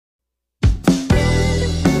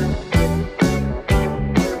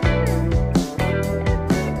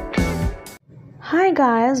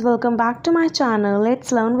guys, welcome back to my channel.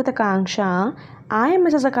 Let's learn with Akanksha. I am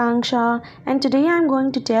Mrs. Akanksha and today I am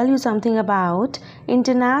going to tell you something about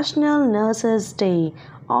International Nurses Day,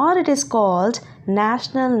 or it is called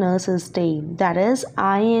National Nurses Day, that is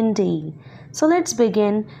IND. So let's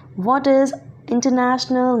begin. What is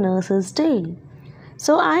International Nurses Day?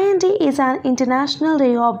 So IND is an international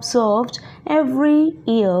day observed every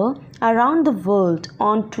year around the world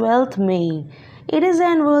on 12th May. It is the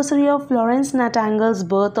anniversary of Florence Nightingale's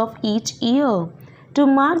birth of each year to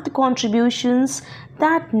mark the contributions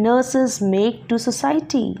that nurses make to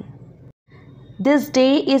society. This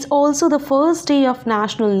day is also the first day of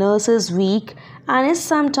National Nurses Week and is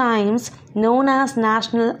sometimes known as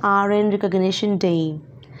National RN Recognition Day.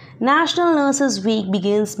 National Nurses Week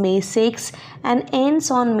begins May 6 and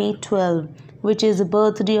ends on May 12, which is the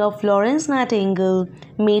birthday of Florence Nightingale,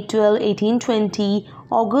 May 12, 1820,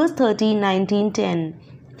 August 13, 1910.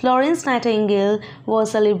 Florence Nightingale was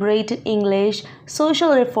a celebrated English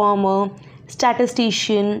social reformer,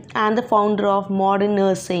 statistician, and the founder of modern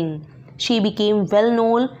nursing. She became well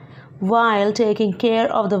known while taking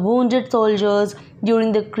care of the wounded soldiers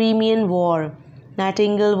during the Crimean War.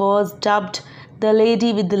 Nightingale was dubbed the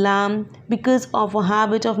Lady with the Lamp because of her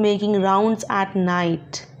habit of making rounds at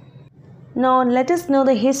night. Now let us know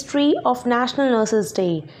the history of National Nurses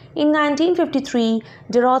Day. In 1953,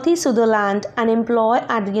 Dorothy Sutherland, an employee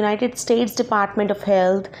at the United States Department of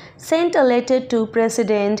Health, sent a letter to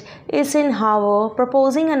President Eisenhower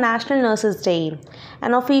proposing a National Nurses Day.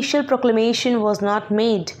 An official proclamation was not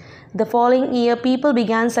made. The following year, people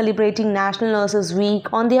began celebrating National Nurses Week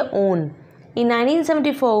on their own. In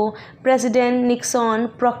 1974, President Nixon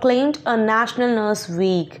proclaimed a National Nurse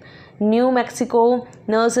Week. New Mexico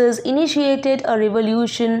nurses initiated a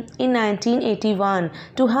revolution in 1981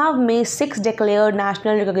 to have May 6 declared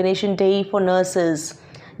National Recognition Day for nurses.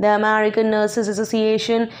 The American Nurses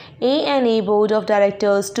Association ANA Board of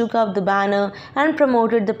Directors took up the banner and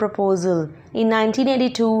promoted the proposal. In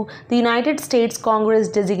 1982, the United States Congress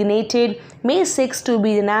designated May 6 to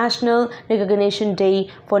be the National Recognition Day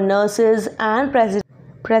for nurses, and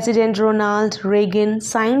President Ronald Reagan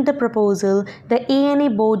signed the proposal. The ANA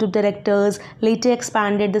Board of Directors later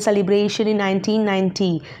expanded the celebration in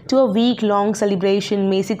 1990 to a week-long celebration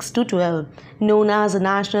May 6 to 12, known as the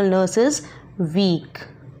National Nurses Week.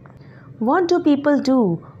 What do people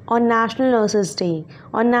do on National Nurses Day?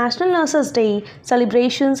 On National Nurses Day,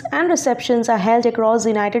 celebrations and receptions are held across the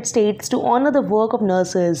United States to honor the work of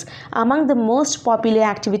nurses. Among the most popular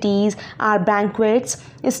activities are banquets,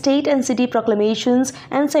 state and city proclamations,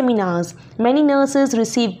 and seminars. Many nurses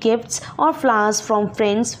receive gifts or flowers from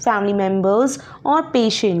friends, family members, or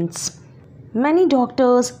patients. Many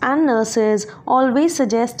doctors and nurses always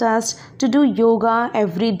suggest us to do yoga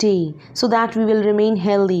every day so that we will remain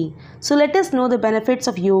healthy. So let us know the benefits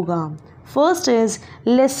of yoga. First is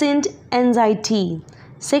lessened anxiety.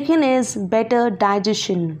 Second is better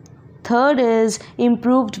digestion. Third is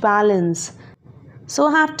improved balance. So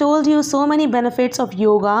I have told you so many benefits of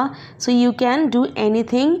yoga, so you can do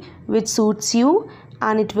anything which suits you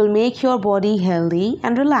and it will make your body healthy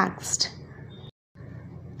and relaxed.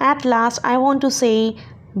 At last, I want to say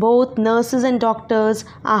both nurses and doctors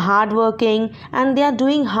are hardworking and they are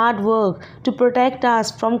doing hard work to protect us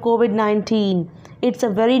from COVID-19. It's a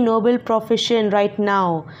very noble profession right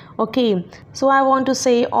now. Okay, so I want to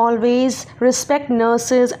say always respect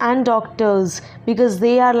nurses and doctors because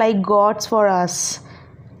they are like gods for us.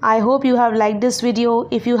 I hope you have liked this video.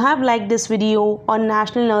 If you have liked this video on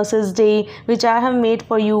National Nurses Day, which I have made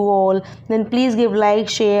for you all, then please give like,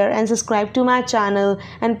 share and subscribe to my channel,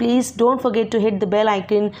 and please don't forget to hit the bell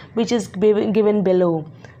icon which is given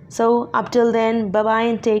below. So up till then, bye bye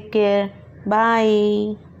and take care.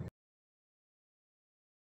 Bye.